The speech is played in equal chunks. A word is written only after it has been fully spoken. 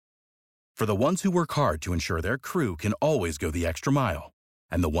For the ones who work hard to ensure their crew can always go the extra mile,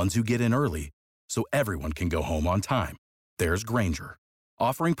 and the ones who get in early so everyone can go home on time, there's Grainger,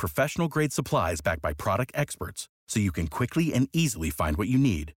 offering professional-grade supplies backed by product experts so you can quickly and easily find what you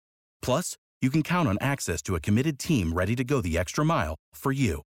need. Plus, you can count on access to a committed team ready to go the extra mile for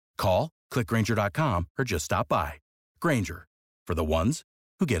you. Call, click Grainger.com, or just stop by. Grainger, for the ones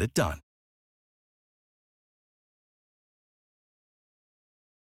who get it done.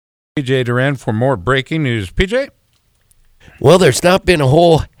 PJ Duran for more breaking news. PJ? Well, there's not been a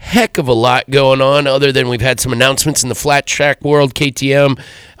whole heck of a lot going on other than we've had some announcements in the flat track world. KTM,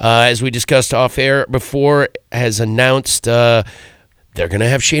 as we discussed off air before, has announced they're going to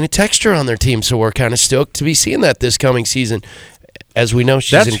have Shayna Texter on their team, so we're kind of stoked to be seeing that this coming season. As we know,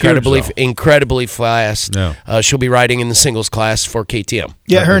 she's incredibly fast. No. She'll be riding in the singles class for KTM.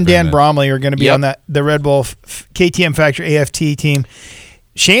 Yeah, her and Dan Bromley are going to be on the Red Bull KTM Factory AFT team.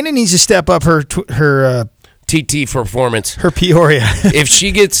 Shayna needs to step up her TT performance. Her Peoria. If she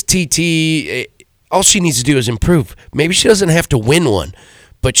gets TT, all she needs to do is improve. Maybe she doesn't have to win one,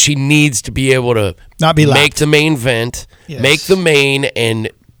 but she needs to be able to not be make the main event, make the main, and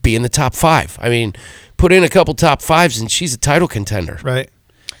be in the top 5. I mean, put in a couple top 5s, and she's a title contender. Right.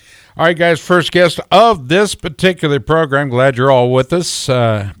 All right, guys, first guest of this particular program. Glad you're all with us.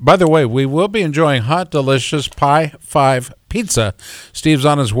 By the way, we will be enjoying Hot Delicious Pie 5 Pizza. Steve's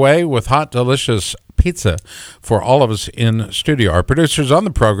on his way with Hot Delicious Pizza for all of us in studio. Our producers on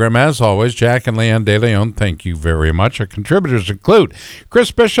the program, as always, Jack and Leanne DeLeon, thank you very much. Our contributors include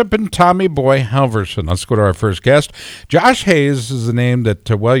Chris Bishop and Tommy Boy Halverson. Let's go to our first guest. Josh Hayes is the name that,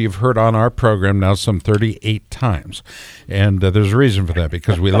 you've heard on our program now some 38 times. And there's a reason for that,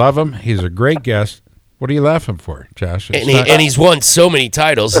 because we love him. He's a great guest. What are you laughing for, Josh? And he's won so many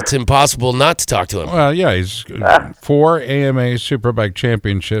titles, it's impossible not to talk to him. Well, yeah, he's 4 AMA Superbike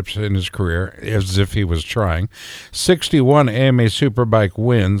championships in his career, as if he was trying. 61 AMA Superbike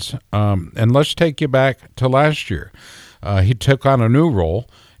wins. And let's take you back to last year. He took on a new role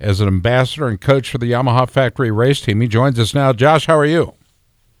as an ambassador and coach for the Yamaha Factory race team. He joins us now. Josh, how are you?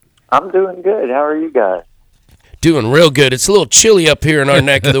 I'm doing good. How are you guys? Doing real good. It's a little chilly up here in our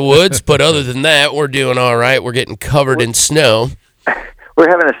neck of the woods, but other than that, we're doing all right. We're getting covered in snow. We're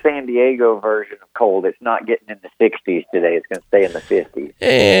having a San Diego version of cold. It's not getting in the 60s today. It's going to stay in the 50s.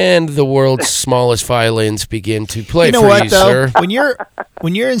 And the world's smallest violins begin to play you know for what, you, though? sir.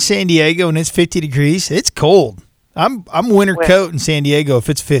 When you're in San Diego and it's 50 degrees, it's cold. I'm winter coat in San Diego if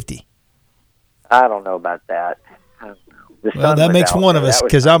it's 50. I don't know about that. Well, that makes one of us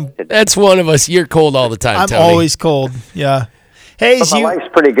because That's one of us. You're cold all the time, I'm Tony. always cold. Yeah. Hey, but my life's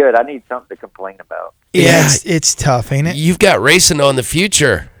pretty good. I need something to complain about. Yeah, it's tough, ain't it? You've got racing on the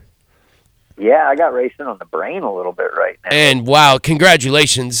future. Yeah, I got racing on the brain a little bit right now. And wow,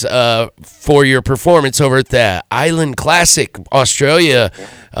 congratulations for your performance over at the Island Classic, Australia.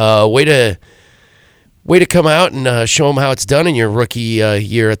 Way to come out and show them how it's done in your rookie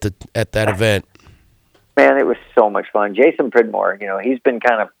year at that event. Man, it was so much fun. Jason Pridmore, he's been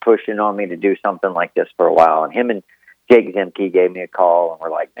kind of pushing on me to do something like this for a while. And him and Jake Zemke gave me a call, and we're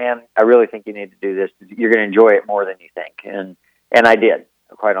like, man, I really think you need to do this. You're going to enjoy it more than you think. And I did,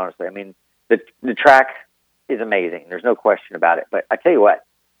 quite honestly. I mean, the track is amazing. There's no question about it. But I tell you what,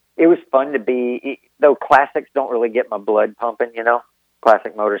 it was fun to be, though classics don't really get my blood pumping,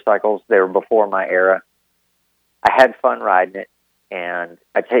 classic motorcycles. They were before my era. I had fun riding it. And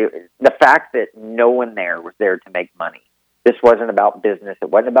I tell you, the fact that no one there was there to make money. This wasn't about business. It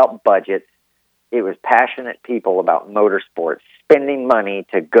wasn't about budgets. It was passionate people about motorsports, spending money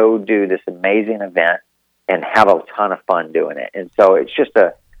to go do this amazing event and have a ton of fun doing it. And so it's just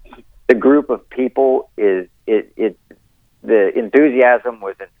the group of people the enthusiasm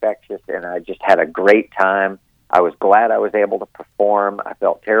was infectious, and I just had a great time. I was glad I was able to perform. I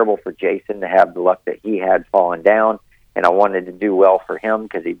felt terrible for Jason to have the luck that he had falling down. And I wanted to do well for him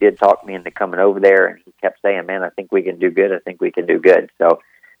because he did talk me into coming over there, and he kept saying, man, I think we can do good. I think we can do good. So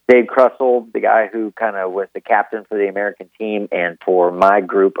Dave Crussell, the guy who kind of was the captain for the American team and for my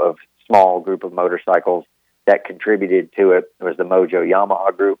small group of motorcycles that contributed to it, was the Mojo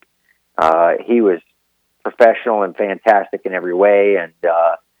Yamaha group. He was professional and fantastic in every way, and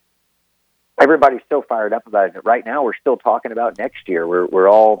everybody's so fired up about it. Right now, we're still talking about next year. We're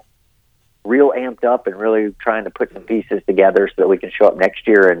all real amped up and really trying to put some pieces together so that we can show up next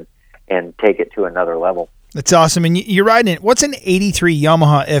year and take it to another level. That's awesome. And you're riding it. What's an 83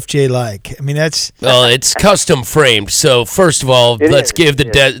 Yamaha FJ like? I mean, Well, it's custom framed. So first of all, let's give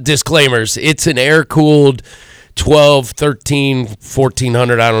the disclaimers. It's an air-cooled 12, 13,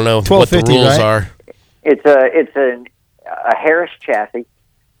 1400. I don't know what the rules are. It's a Harris chassis.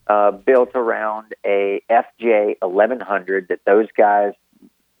 built around a FJ 1100 that those guys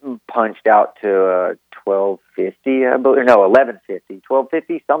punched out to 1250, I believe. No, 1150,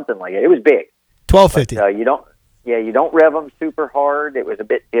 1250, something like it. It was big. 1250. But, you don't rev them super hard. It was a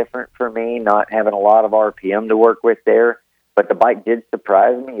bit different for me, not having a lot of RPM to work with there. But the bike did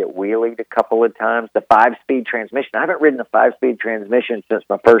surprise me. It wheelied a couple of times. The 5-speed transmission. I haven't ridden a 5-speed transmission since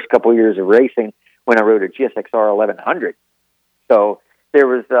my first couple of years of racing when I rode a GSXR 1100. So there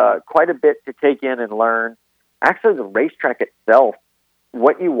was quite a bit to take in and learn. Actually, the racetrack itself,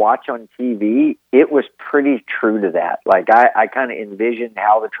 what you watch on TV, it was pretty true to that. Like I kind of envisioned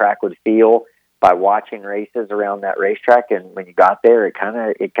how the track would feel by watching races around that racetrack, and when you got there, it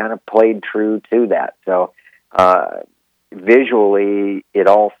kind of played true to that. So visually, it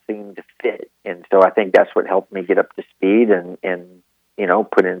all seemed to fit, and so I think that's what helped me get up to speed and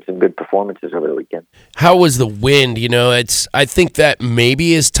put in some good performances over the weekend. How was the wind? I think that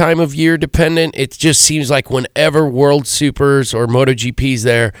maybe is time of year dependent. It just seems like whenever World Supers or MotoGP's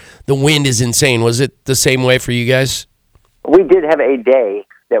there, the wind is insane. Was it the same way for you guys? We did have a day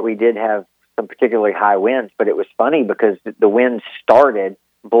that we did have some particularly high winds, but it was funny because the wind started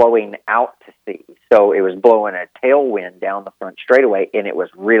blowing out to sea. So it was blowing a tailwind down the front straightaway, and it was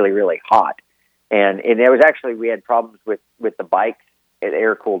really, really hot. And it was actually, we had problems with the bikes,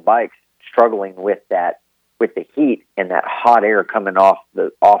 air-cooled bikes, struggling with the heat and that hot air coming off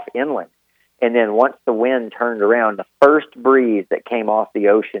inland. And then once the wind turned around, the first breeze that came off the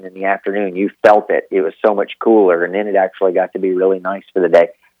ocean in the afternoon, you felt it. It was so much cooler, and then it actually got to be really nice for the day.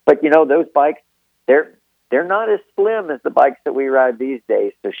 But, those bikes, they're not as slim as the bikes that we ride these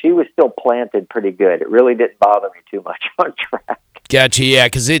days, so she was still planted pretty good. It really didn't bother me too much on track. Gotcha, yeah,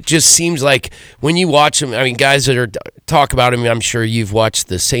 because it just seems like when you watch them, guys that talk about them, I'm sure you've watched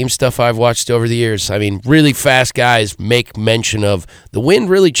the same stuff I've watched over the years. Really fast guys make mention of the wind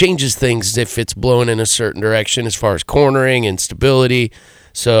really changes things if it's blowing in a certain direction as far as cornering and stability.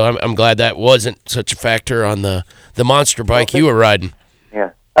 So I'm glad that wasn't such a factor on the monster bike you were riding.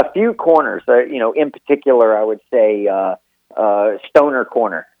 Yeah, a few corners, in particular, I would say Stoner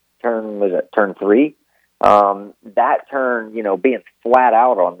Corner, turn 3? That turn, being flat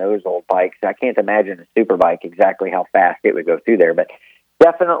out on those old bikes, I can't imagine a super bike exactly how fast it would go through there, but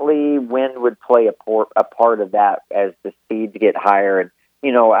definitely wind would play a part of that as the speeds get higher. And,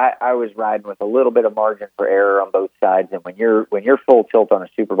 I was riding with a little bit of margin for error on both sides. And when you're full tilt on a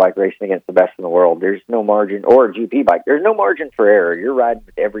super bike racing against the best in the world, there's no margin, or a GP bike, there's no margin for error. You're riding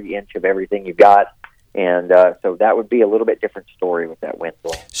with every inch of everything you've got. And so that would be a little bit different story with that wind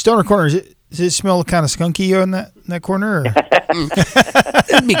blowing. Stoner Corner, does it smell kind of skunky in that corner? Or?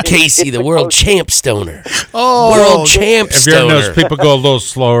 That'd be Casey, the world champ stoner. Oh, world champ stoner. If you're noticed, people go a little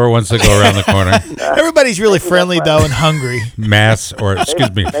slower once they go around the corner. Everybody's really friendly, though, and hungry.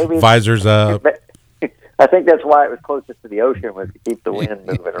 Visors up. I think that's why it was closest to the ocean, was to keep the wind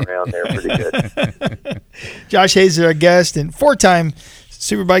moving around there pretty good. Josh Hayes is our guest, and 4-time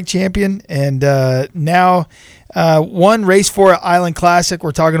Superbike champion, and now won Race 4 Island Classic.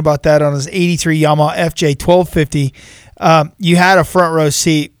 We're talking about that on his 83 Yamaha FJ 1250. You had a front row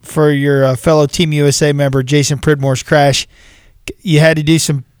seat for your fellow Team USA member Jason Pridmore's crash. You had to do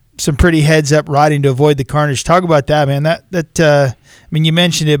some pretty heads up riding to avoid the carnage. Talk about that, man. That you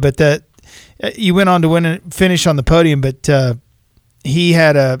mentioned it, but that you went on to win and finish on the podium, but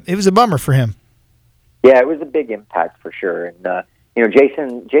it was a bummer for him. Yeah, it was a big impact for sure, and.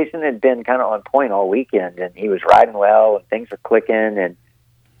 Jason had been kind of on point all weekend, and he was riding well, and things were clicking. And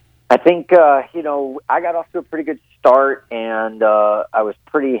I think, I got off to a pretty good start, and I was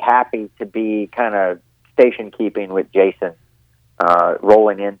pretty happy to be kind of station keeping with Jason,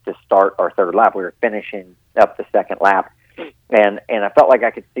 rolling in to start our third lap. We were finishing up the second lap, and I felt like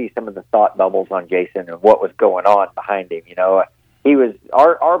I could see some of the thought bubbles on Jason and what was going on behind him. He was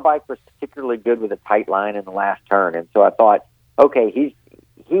our bike was particularly good with a tight line in the last turn, and so I thought, okay,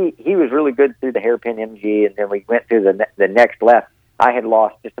 he was really good through the hairpin MG, and then we went through the next left. I had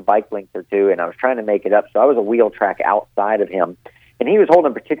lost just a bike length or two, and I was trying to make it up, so I was a wheel track outside of him. And he was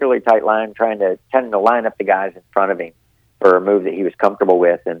holding a particularly tight line, trying to line up the guys in front of him for a move that he was comfortable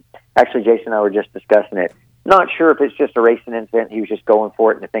with. And actually, Jason and I were just discussing it. Not sure if it's just a racing incident, he was just going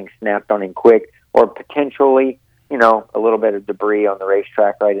for it, and the thing snapped on him quick, or potentially, a little bit of debris on the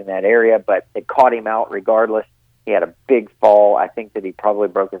racetrack right in that area, but it caught him out regardless. He had a big fall. I think that he probably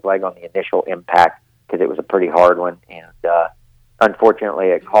broke his leg on the initial impact because it was a pretty hard one. And unfortunately,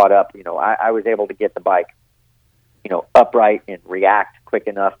 it caught up. I was able to get the bike, upright and react quick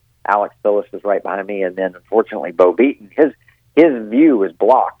enough. Alex Phillips was right behind me. And then, unfortunately, Bo Beaton, his view was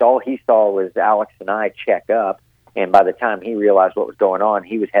blocked. All he saw was Alex and I check up. And by the time he realized what was going on,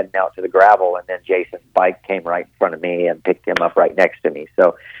 he was heading out to the gravel, and then Jason's bike came right in front of me and picked him up right next to me.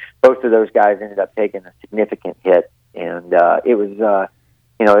 So both of those guys ended up taking a significant hit, and it was,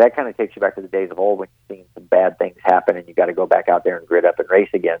 that kind of takes you back to the days of old when you've seen some bad things happen and you got to go back out there and grit up and race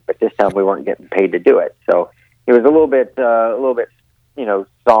again. But this time we weren't getting paid to do it, so it was a little bit,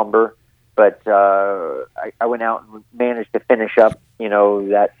 somber. But I went out and managed to finish up,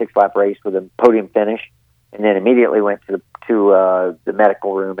 that 6-lap race with a podium finish, and then immediately went to the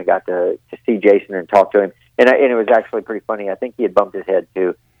medical room and got to see Jason and talk to him. And it was actually pretty funny. I think he had bumped his head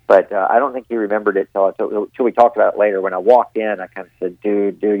too, but I don't think he remembered it till we talked about it later. When I walked in, I kind of said,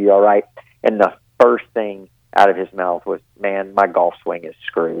 "Dude, you all right?" And the first thing out of his mouth was, "Man, my golf swing is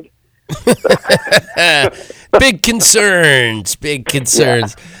screwed." Big concerns. Yeah.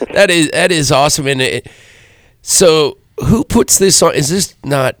 That is awesome. And so who puts this on? Is this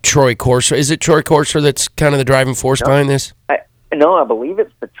not Troy Corser? Is it Troy Corser that's kind of the driving force behind this? No, I believe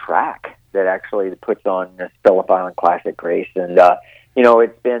it's the track that actually puts on this Phillip Island Classic race. And,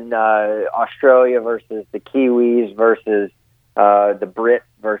 it's been Australia versus the Kiwis versus the Brits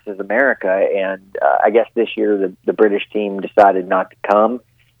versus America. And I guess this year the British team decided not to come.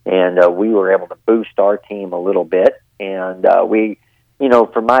 And we were able to boost our team a little bit. And we,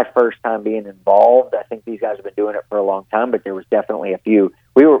 for my first time being involved, I think these guys have been doing it for a long time, but there was definitely a few.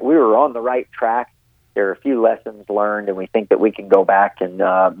 We were on the right track. There are a few lessons learned, and we think that we can go back and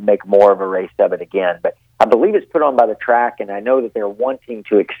make more of a race of it again. But I believe it's put on by the track, and I know that they're wanting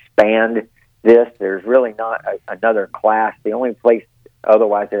to expand this. There's really not another class. The only place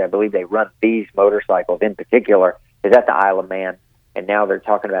otherwise that I believe they run these motorcycles in particular is at the Isle of Man. And now they're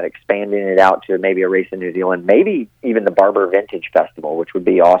talking about expanding it out to maybe a race in New Zealand, maybe even the Barber Vintage Festival, which would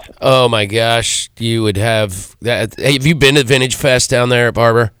be awesome. Oh, my gosh. You would have that. Hey, have you been to Vintage Fest down there at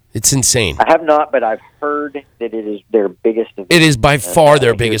Barber? It's insane. I have not, but I've heard that it is their biggest event. It is by far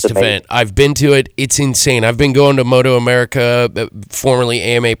their biggest event. I've been to it. It's insane. I've been going to Moto America, formerly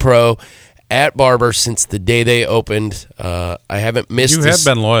AMA Pro, at Barber since the day they opened. I haven't missed. You have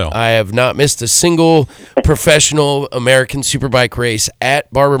been loyal. I have not missed a single professional American Superbike race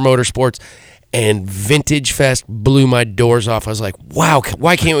at Barber Motorsports, and Vintage Fest blew my doors off. I was like, wow,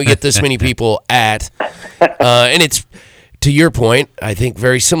 why can't we get this many people at? And it's, to your point, I think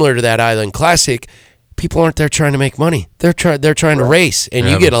very similar to that Island Classic. People aren't there trying to make money. They're trying to race, and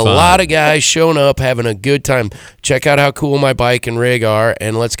you get a lot of guys showing up having a good time. Check out how cool my bike and rig are,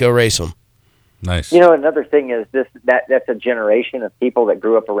 and let's go race them. Nice. Another thing is that's a generation of people that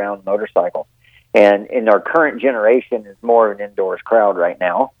grew up around motorcycles. And in our current generation is more of an indoors crowd right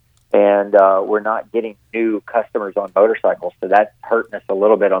now. And we're not getting new customers on motorcycles. So that's hurting us a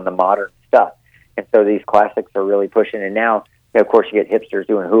little bit on the modern stuff. And so these classics are really pushing. And now, of course, you get hipsters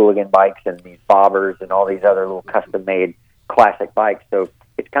doing hooligan bikes and these bobbers and all these other little custom-made classic bikes. So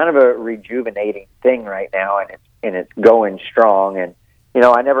it's kind of a rejuvenating thing right now, and it's going strong. And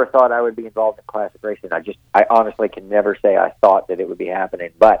I never thought I would be involved in classic racing. I honestly can never say I thought that it would be happening,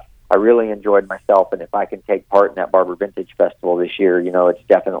 but I really enjoyed myself. And if I can take part in that Barber Vintage Festival this year, it's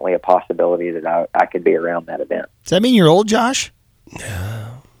definitely a possibility that I could be around that event. Does that mean you're old, Josh?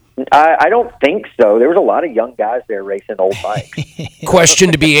 I don't think so. There was a lot of young guys there racing old bikes.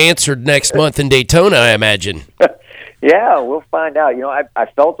 Question to be answered next month in Daytona, I imagine. Yeah, we'll find out. I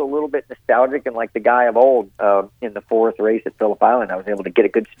felt a little bit nostalgic and like the guy of old in the fourth race at Phillip Island. I was able to get a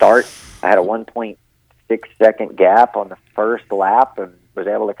good start. I had a 1.6-second gap on the first lap and was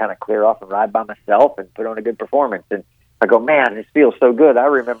able to kind of clear off and ride by myself and put on a good performance. And I go, man, this feels so good. I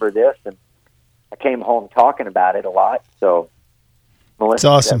remember this. And I came home talking about it a lot. So Melissa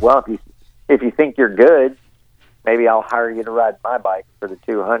awesome. said, well, if you think you're good, maybe I'll hire you to ride my bike for the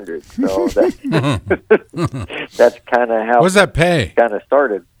 200. So that's kind of how. What does that pay? Kind of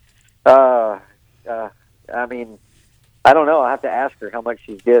started. I mean, I don't know. I have to ask her how much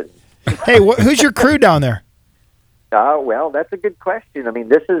she's getting. Hey, who's your crew down there? Well, that's a good question. I mean,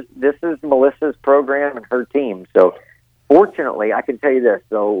 this is Melissa's program and her team. So, fortunately, I can tell you this.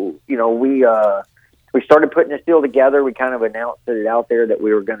 So, we started putting this deal together. We kind of announced it out there that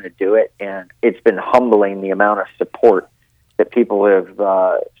we were going to do it, and it's been humbling the amount of support that people have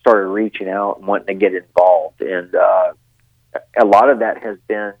started reaching out and wanting to get involved. And a lot of that has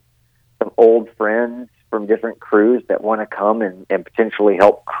been some old friends from different crews that want to come and potentially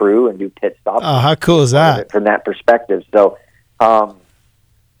help crew and do pit stops. Oh, how cool is that? From that perspective. So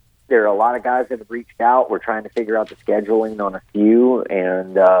there are a lot of guys that have reached out. We're trying to figure out the scheduling on a few,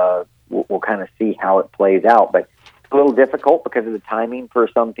 and we'll kind of see how it plays out. But it's a little difficult because of the timing for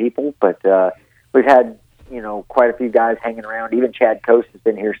some people. But we've had, quite a few guys hanging around. Even Chad Coase has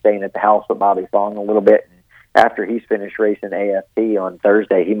been here staying at the house with Bobby Fong a little bit. after he's finished racing AFT on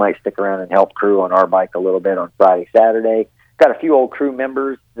Thursday, he might stick around and help crew on our bike a little bit on Friday, Saturday. Got a few old crew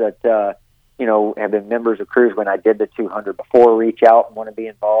members that, have been members of crews when I did the 200 before, reach out and want to be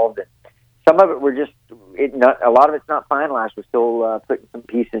involved. And some of it a lot of it's not finalized. We're still putting some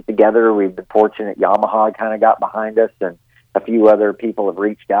pieces together. We've been fortunate. Yamaha kind of got behind us, and a few other people have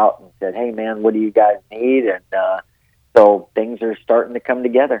reached out and said, hey, man, what do you guys need? And so things are starting to come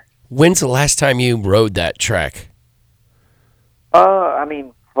together. When's the last time you rode that track?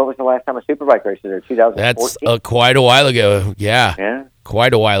 What was the last time a Superbike race was there? 2014? That's quite a while ago. Yeah.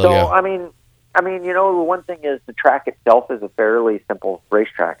 Quite a while ago. The one thing is the track itself is a fairly simple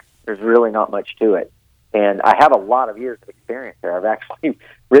racetrack. There's really not much to it. And I have a lot of years of experience there. I've actually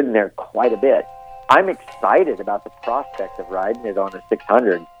ridden there quite a bit. I'm excited about the prospect of riding it on a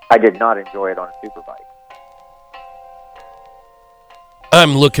 600. I did not enjoy it on a Superbike.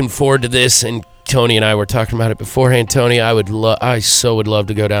 I'm looking forward to this, and Tony and I were talking about it beforehand. Tony, I so would love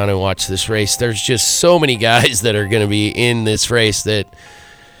to go down and watch this race. There's just so many guys that are going to be in this race that,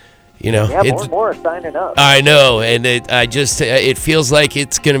 more and more are signing up. I know, and it feels like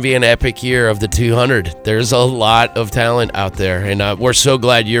it's going to be an epic year of the 200. There's a lot of talent out there, and we're so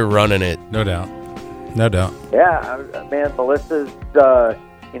glad you're running it. No doubt. Yeah, man, Melissa's,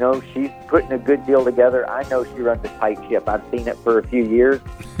 she's putting a good deal together. I know she runs a tight ship. I've seen it for a few years,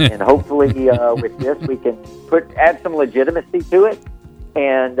 and hopefully with this we can add some legitimacy to it,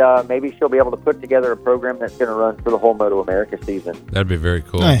 and maybe she'll be able to put together a program that's going to run for the whole Moto America season. That'd be very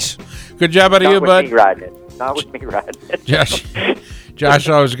cool. Nice. Good job out of you, bud. Not with me riding it. Josh,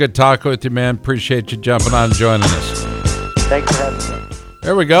 always good talking with you, man. Appreciate you jumping on and joining us. Thanks for having me.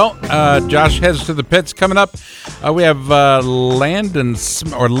 There we go. Josh heads to the pits. Coming up, we have Lendon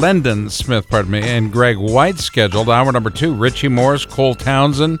Smith, and Greg White scheduled. Hour number 2, Richie Morris, Cole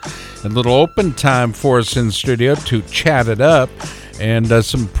Townsend, and a little open time for us in studio to chat it up. And what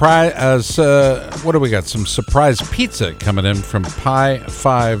do we got? Some surprise pizza coming in from Pie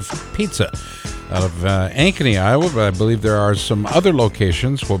 5 Pizza out of Ankeny, Iowa, but I believe there are some other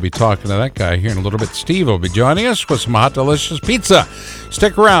locations. We'll be talking to that guy here in a little bit. Steve will be joining us with some hot, delicious pizza.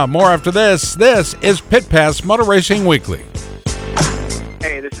 Stick around. More after this. This is Pit Pass Motor Racing Weekly.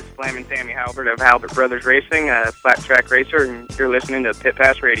 Hey, this is Flamin' Sammy Halbert of Halbert Brothers Racing, a flat track racer, and you're listening to Pit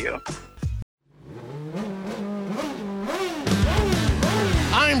Pass Radio.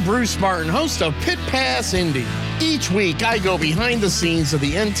 I'm Bruce Martin, host of Pit Pass Indy. Each week, I go behind the scenes of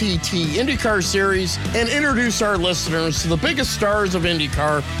the NTT IndyCar Series and introduce our listeners to the biggest stars of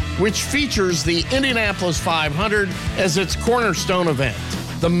IndyCar, which features the Indianapolis 500 as its cornerstone event.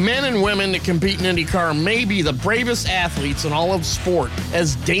 The men and women that compete in IndyCar may be the bravest athletes in all of sport,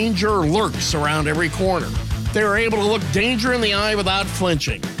 as danger lurks around every corner. They are able to look danger in the eye without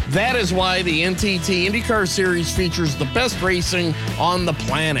flinching. That is why the NTT IndyCar Series features the best racing on the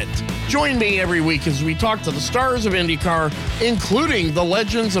planet. Join me every week as we talk to the stars of IndyCar, including the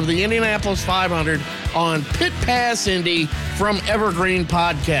legends of the Indianapolis 500 on Pit Pass Indy from Evergreen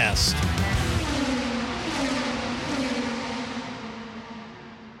Podcast.